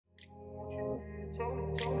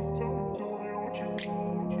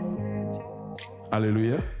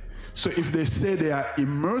Hallelujah. So if they say they are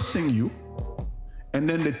immersing you, and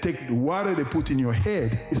then they take the water they put in your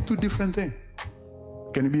head, it's two different things.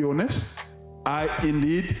 Can you be honest? I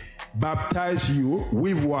indeed baptize you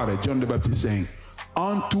with water, John the Baptist saying,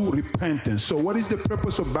 unto repentance. So what is the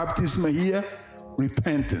purpose of baptism here?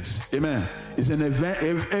 Repentance. Amen. It's an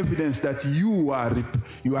evidence that you are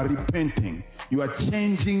repenting. You are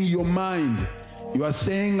changing your mind. You are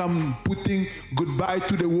saying, I'm putting goodbye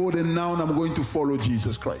to the world and now I'm going to follow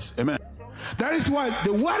Jesus Christ. Amen. That is why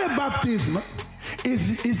the water baptism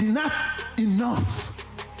is not enough.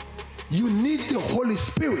 You need the Holy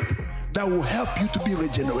Spirit that will help you to be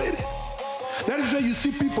regenerated. That is why you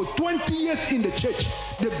see people 20 years in the church,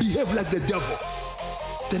 they behave like the devil.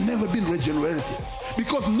 They've never been regenerated.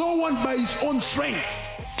 Because no one by his own strength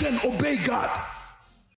can obey God.